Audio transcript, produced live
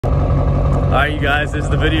Alright, you guys, this is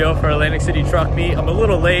the video for Atlantic City Truck Meet. I'm a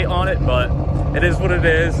little late on it, but it is what it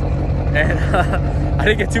is. And I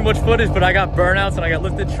didn't get too much footage, but I got burnouts and I got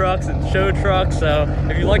lifted trucks and show trucks. So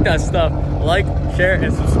if you like that stuff, like, share,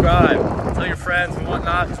 and subscribe. Tell your friends and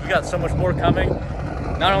whatnot, because we got so much more coming.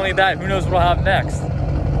 Not only that, who knows what I'll have next.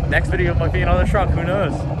 Next video might be another truck, who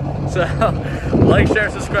knows? So like, share,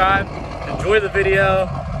 subscribe, enjoy the video.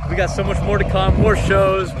 We got so much more to come, more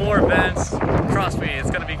shows, more events. Trust me,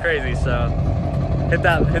 it's gonna be crazy. So hit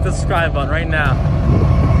the subscribe button right now.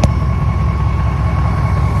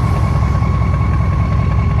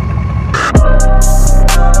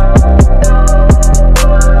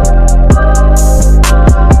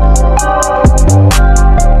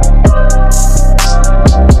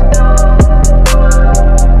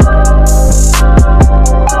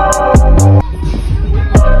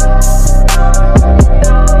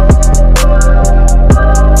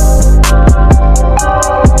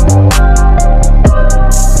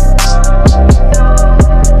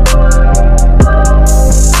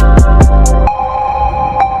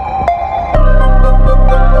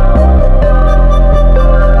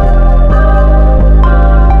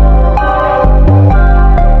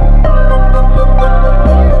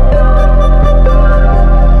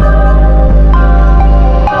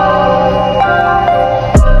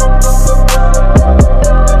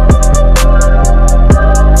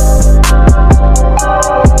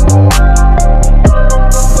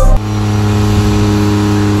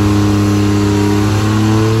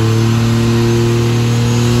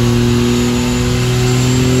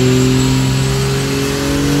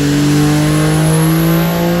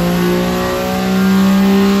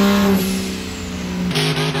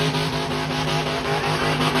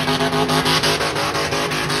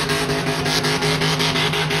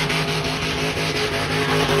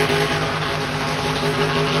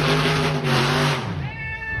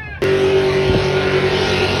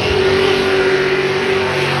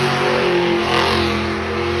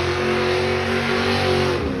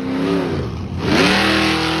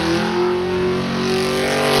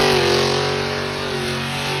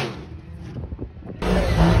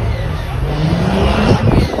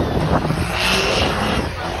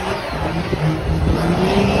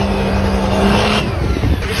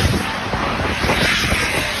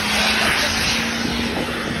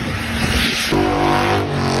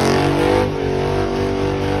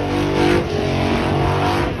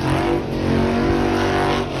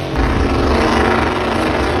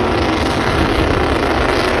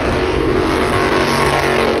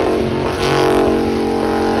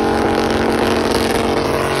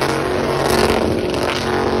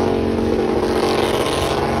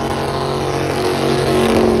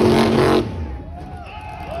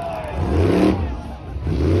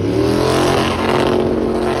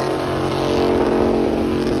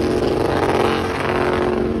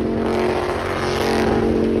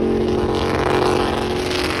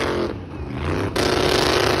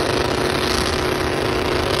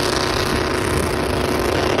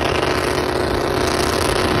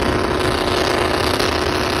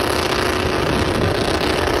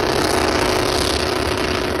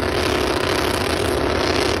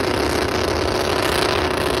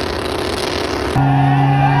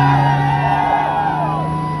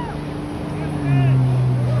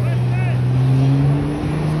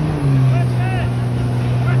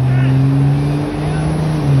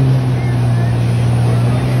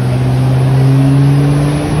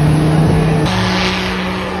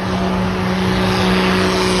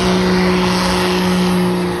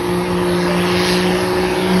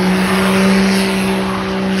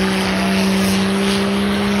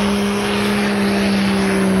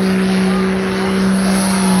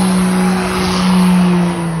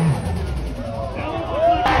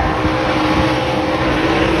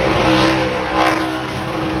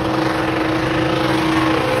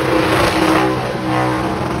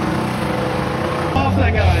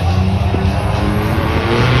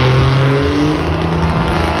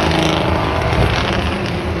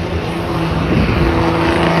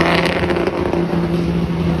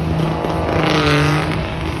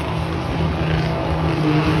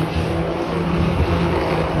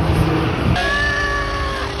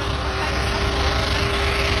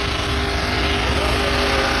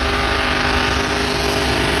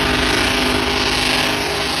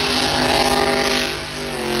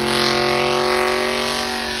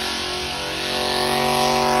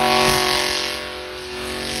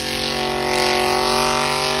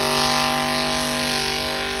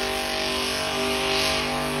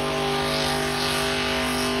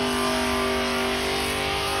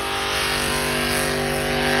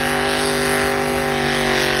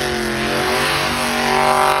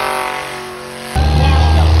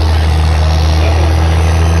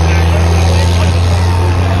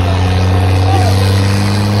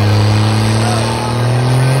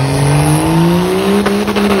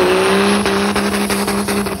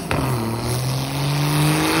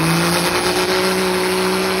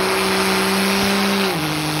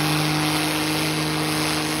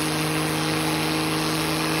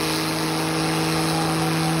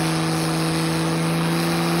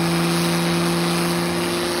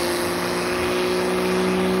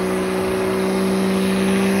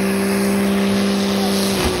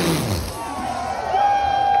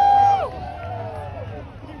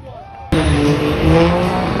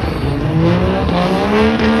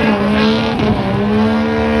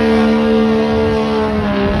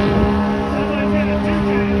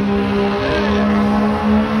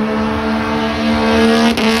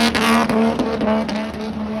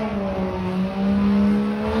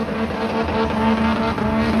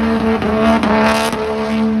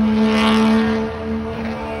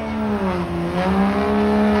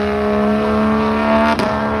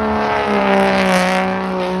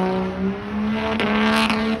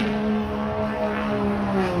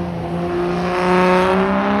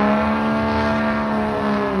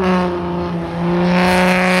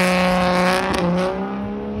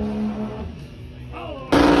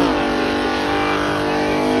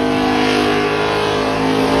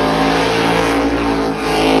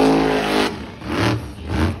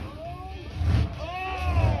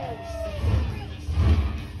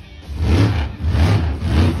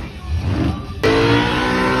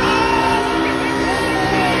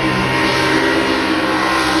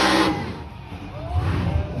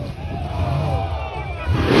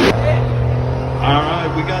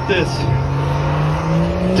 got this.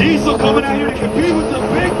 Diesel coming out here to compete with the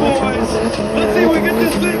big boys. Let's see if we get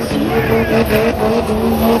this thing swinging.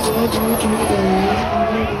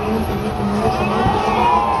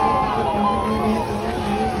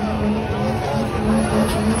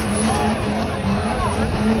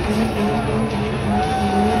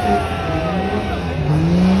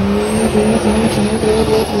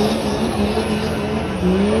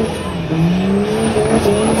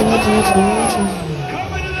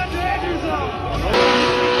 Coming to the danger zone.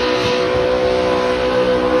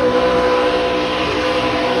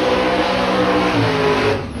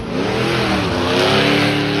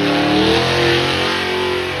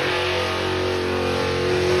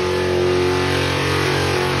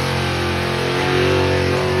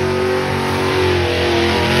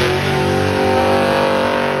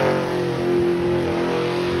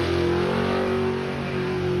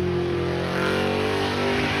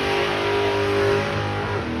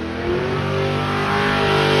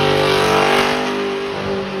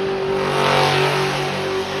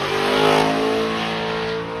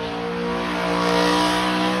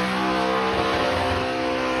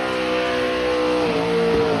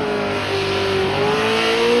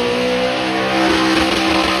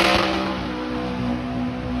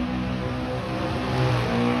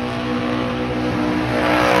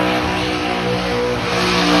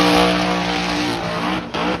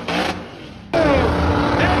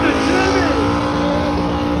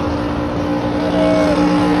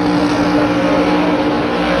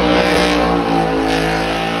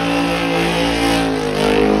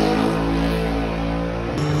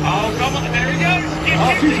 Oh, come on, there he goes.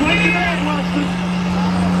 She's right there.